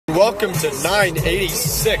welcome to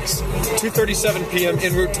 986, 2:37 p.m.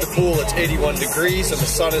 en route to the pool. It's 81 degrees and the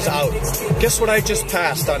sun is out. Guess what I just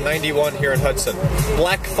passed on 91 here in Hudson?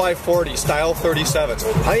 Black 540, style 37.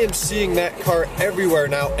 I am seeing that car everywhere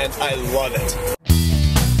now and I love it.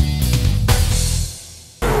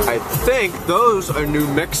 I think those are New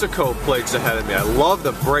Mexico plates ahead of me. I love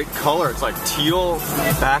the bright color. It's like teal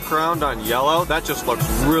background on yellow. That just looks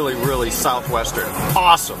really, really southwestern.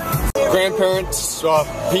 Awesome. Grandparents,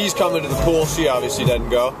 he's coming to the pool. She obviously doesn't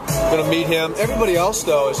go. Gonna meet him. Everybody else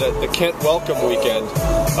though is at the Kent Welcome weekend.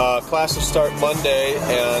 Classes start Monday,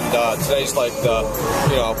 and today's like the,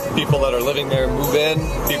 people that are living there move in.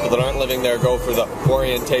 People that aren't living there go for the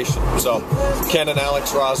orientation. So Ken and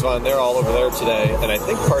Alex Rosvan, they're all over there today, and I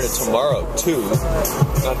think part of tomorrow too.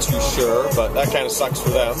 Not too sure, but that kind of sucks for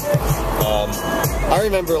them. I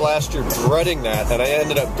remember last year dreading that, and I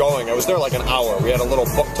ended up going. I was there like an hour. We had a little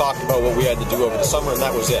book talk about what we had to do over the summer, and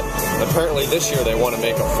that was it. Apparently this year they want to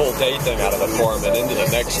make a full day thing out of it for them and into the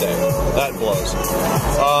next day. That blows.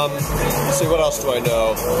 Let's see, what else do I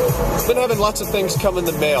know? Been having lots of things come in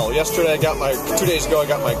the mail. Yesterday, 2 days ago, I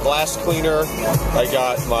got my glass cleaner. I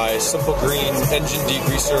got my Simple Green engine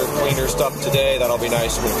degreaser cleaner stuff today. That'll be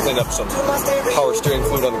nice. We're gonna clean up some power steering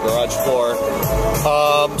fluid on the garage floor.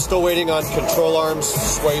 Still waiting on control arms,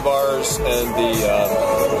 sway bars, and the,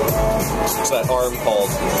 what's that arm called?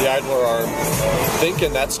 The idler arm.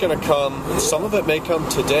 Thinking that's gonna come, some of it may come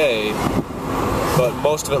today, but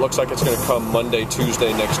most of it looks like it's going to come Monday,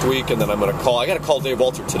 Tuesday next week, and then I got to call Dave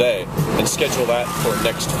Walter today and schedule that for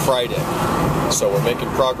next Friday. So we're making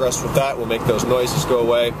progress with that. We'll make those noises go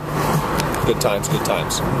away. Good times, good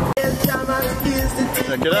times.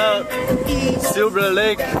 Check it out. Silver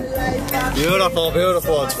Lake. Beautiful,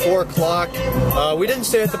 beautiful. It's 4 o'clock. We didn't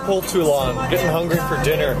stay at the pool too long. Getting hungry for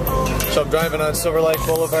dinner. So I'm driving on Silver Lake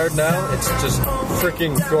Boulevard now. It's just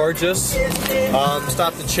freaking gorgeous.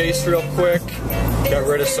 Stopped to Chase real quick. Got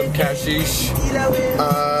rid of some cashish.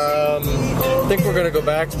 I think we're gonna go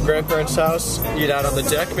back to Grandparents' house, eat out on the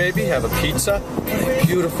deck maybe, have a pizza.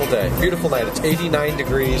 Beautiful day, beautiful night. It's 89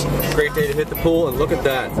 degrees. Great day to hit the pool, and look at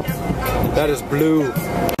that. That is blue.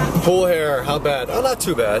 Pool hair, how bad? Oh, not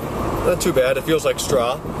too bad. Not too bad. It feels like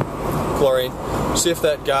straw. Chlorine. See if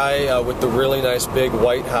that guy with the really nice big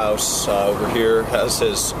white house over here has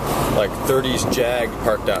his like 30s Jag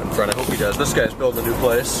parked out in front. I hope he does. This guy's building a new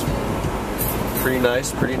place. Pretty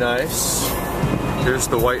nice, pretty nice. Here's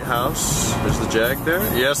the White House. Is the Jag there?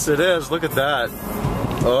 Yes, it is. Look at that.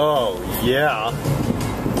 Oh, yeah.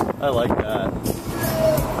 I like that.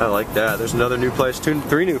 I like that. There's another new place.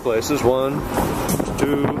 3 new places. 1,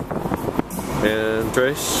 2, and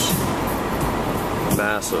Trace.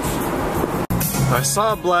 Massive. I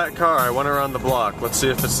saw a black car. I went around the block. Let's see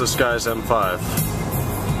if it's this guy's M5.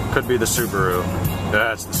 Could be the Subaru.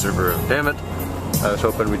 Yeah, it's the Subaru. Damn it. I was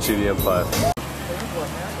hoping we'd see the M5.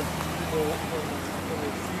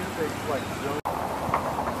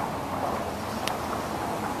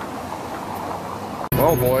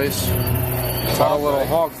 Well, boys, it's our little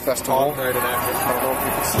hog festival. I don't know if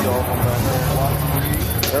you can see all of them back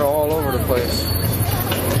there. They're all over the place.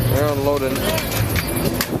 They're unloading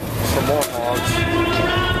some more hogs.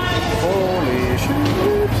 Holy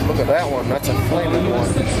shit. Look at that one. That's a flaming one.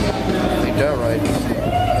 Ain't that right?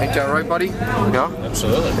 Ain't that right, buddy? Yeah?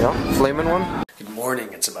 Absolutely. Yeah? Flaming one? Good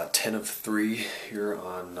morning. It's about 10 of 3 here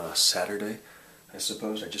on Saturday, I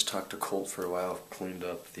suppose. I just talked to Colt for a while. Cleaned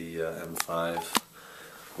up the M5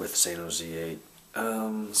 with Sano Z8.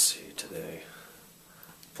 Let's see, today.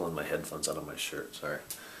 Pulling my headphones out of my shirt, sorry.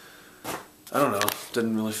 I don't know,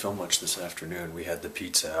 didn't really film much this afternoon. We had the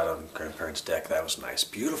pizza out on Grandparents' deck. That was nice.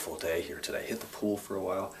 Beautiful day here today. Hit the pool for a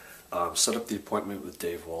while. Set up the appointment with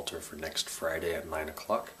Dave Walter for next Friday at 9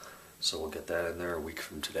 o'clock. So we'll get that in there a week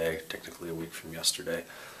from today, technically a week from yesterday.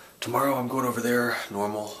 Tomorrow I'm going over there,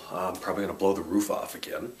 normal. I'm probably going to blow the roof off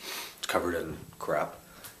again. It's covered in crap.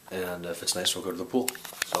 And if it's nice, we'll go to the pool.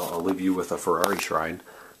 So I'll leave you with a Ferrari shrine,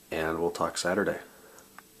 and we'll talk Saturday.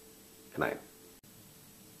 Good night.